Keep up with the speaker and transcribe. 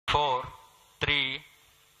4, 3,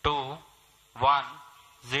 2, 1,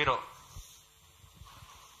 0.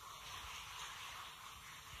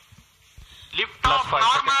 Liftoff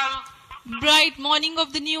normal. Bright morning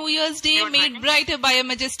of the New Year's Day made brighter by a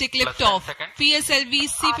majestic liftoff.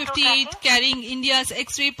 PSLV58 carrying India's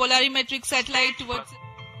X-ray polarimetric satellite towards...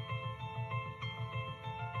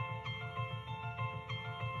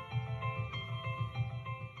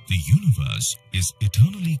 The universe is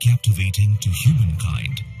eternally captivating to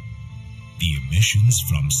humankind. The emissions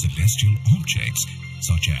from celestial objects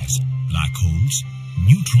such as black holes,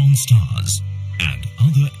 neutron stars, and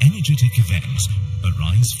other energetic events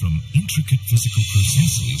arise from intricate physical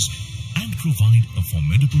processes and provide a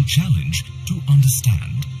formidable challenge to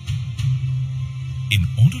understand. In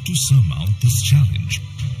order to surmount this challenge,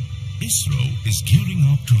 ISRO is gearing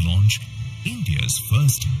up to launch India's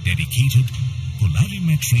first dedicated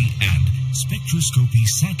polarimetry and spectroscopy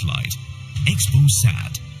satellite,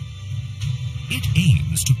 XPoSat. It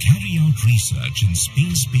aims to carry out research in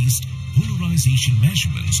space-based polarization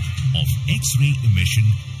measurements of X-ray emission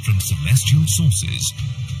from celestial sources.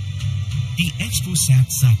 The XPoSat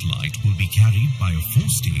satellite will be carried by a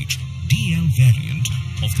 4-stage DL variant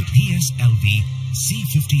of the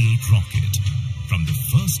PSLV58 rocket from the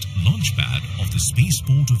first launch pad of the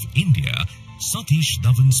Spaceport of India, Satish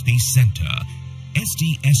Dhawan Space Center,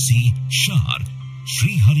 SDSC Shar,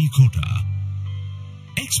 Sriharikota.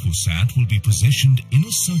 XPoSat will be positioned in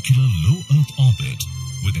a circular low Earth orbit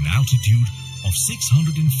with an altitude of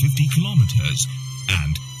 650 kilometers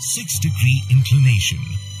and 6-degree inclination.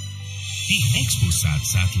 The XPoSat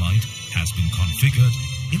satellite has been configured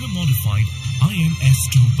in a modified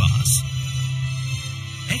IMS-2 bus.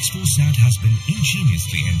 XPoSat has been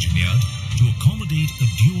ingeniously engineered to accommodate a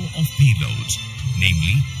duo of payloads,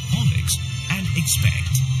 namely POLIX and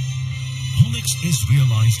XPECT. POLIX is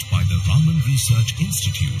realized by the Raman Research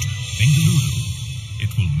Institute, Bengaluru. It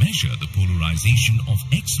will measure the polarization of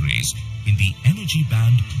X-rays in the energy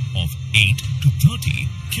band of 8 to 30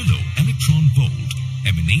 kilo electron volt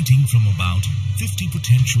emanating from about 50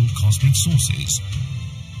 potential cosmic sources.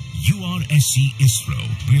 URSC ISRO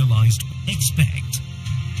realized XPECT.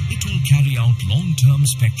 It will carry out long-term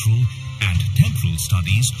spectral and temporal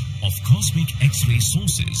studies of cosmic X-ray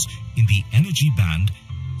sources in the energy band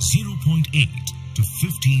 0.8 to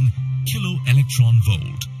 15 kilo electron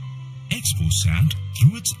volt. XPoSat,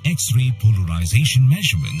 through its X-ray polarization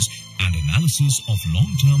measurements and analysis of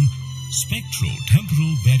long-term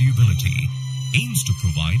spectro-temporal variability, aims to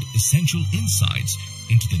provide essential insights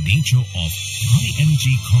into the nature of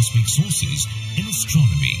high-energy cosmic sources in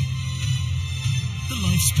astronomy. The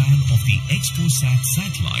lifespan of the XPoSat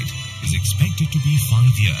satellite is expected to be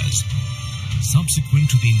 5 years. Subsequent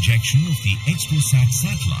to the injection of the XPoSat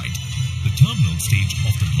satellite, the terminal stage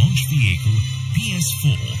of the launch vehicle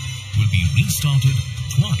PS4 will be restarted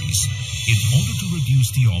twice in order to reduce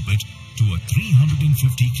the orbit to a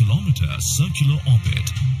 350-kilometer circular orbit.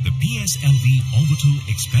 The PSLV Orbital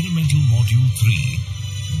Experimental Module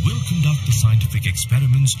 3 will conduct the scientific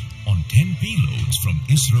experiments on 10 payloads from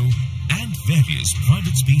ISRO and various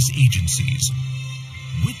private space agencies.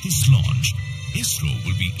 With this launch, ISRO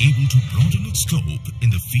will be able to broaden its scope in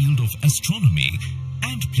the field of astronomy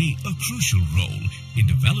and play a crucial role in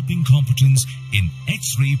developing competence in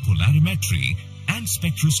X-ray polarimetry and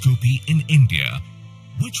spectroscopy in India,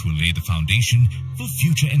 which will lay the foundation for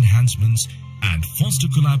future enhancements and foster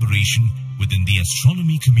collaboration within the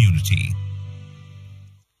astronomy community.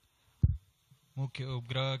 मुख्य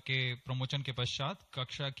उपग्रह के promotion के पश्चात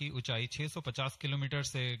कक्षा की ऊंचाई 650 kilometre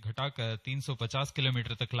से घटाकर 350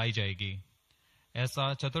 किलोमीटर तक लाई जाएगी।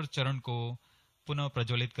 ऐसा चतुर्थ चरण को पुनः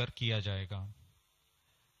प्रज्वलित कर किया जाएगा।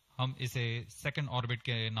 हम इसे सेकंड ऑर्बिट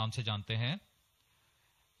के नाम से जानते हैं।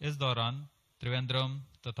 इस दौरान त्रिवेंद्रम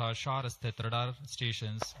तथा शार स्थित रडार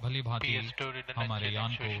स्टेशंस भली भांति हमारे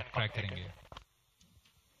यान को ट्रैक करेंगे।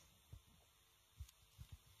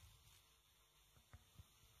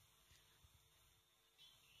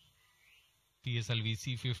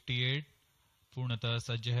 PSLVC58 पूर्णतः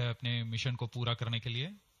सज्ज है अपने मिशन को पूरा करने के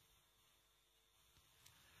लिए।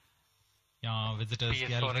 यहाँ विजिटर्स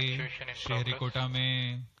गैलरी श्रीहरिकोटा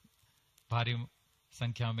में भारी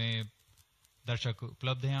संख्या में दर्शक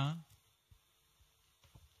उपलब्ध हैं। यहाँ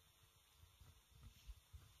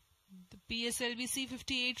The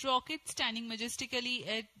PSLVC58 rocket standing majestically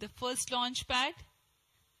at the first launch pad.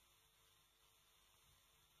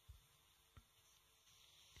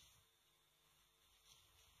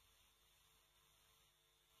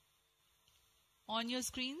 On your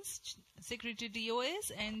screens, Secretary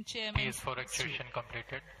DOS and Chairman. PS4 execution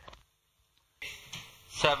completed.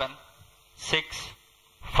 7, 6,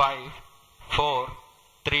 5, 4,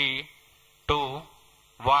 3,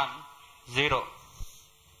 1 0.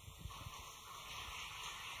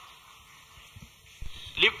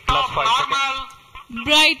 Liftoff 5 normal.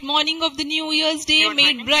 Bright morning of the New Year's Day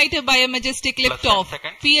made brighter by a majestic liftoff.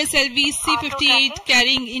 PSLV-C58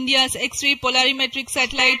 carrying India's X-ray polarimetric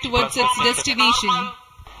satellite towards its destination.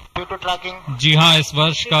 Due to tracking. जी हाँ, इस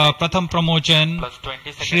वर्ष का प्रथम promotion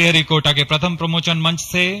Sriharikota के प्रथम promotion मंच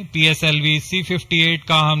से PSLV C58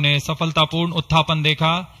 का हमने सफलतापूर्ण उत्थापन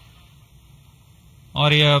देखा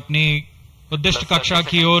और यह अपनी उद्दिष्ट कक्षा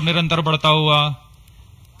की ओर निरंतर बढ़ता हुआ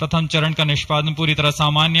प्रथम चरण का निष्पादन पूरी तरह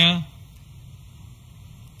सामान्य.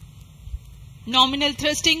 Nominal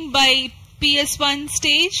thrusting by PS1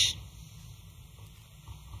 stage.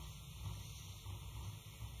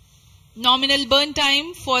 Nominal burn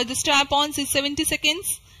time for the strap-ons is 70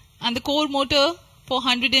 seconds and the core motor for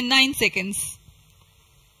 109 seconds.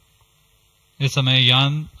 इस समय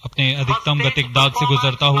यान अपने अधिकतम गतिक दाब से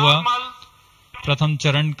गुजरता हुआ प्रथम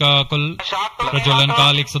चरण का कुल प्रज्वलन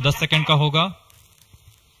काल 110 सेकंड का होगा.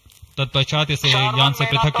 तत्पश्चात इसे यान से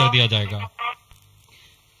पृथक कर दिया जाएगा.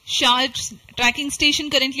 Sharp tracking station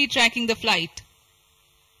currently tracking the flight.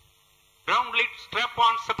 Ground lead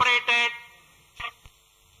strap-on separated.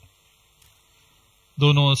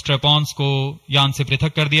 दोनों स्ट्रेपॉन्स को यान से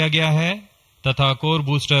पृथक कर दिया गया है तथा कोर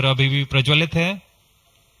बूस्टर अभी भी प्रज्वलित है.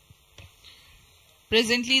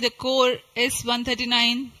 Presently the core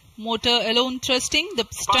S139 motor alone thrusting. The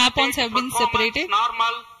strap-ons have been separated.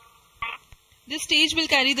 Normal. This stage will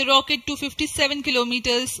carry the rocket to 57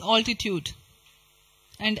 kilometers altitude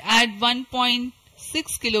and add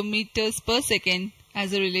 1.6 kilometers per second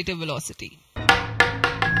as a relative velocity.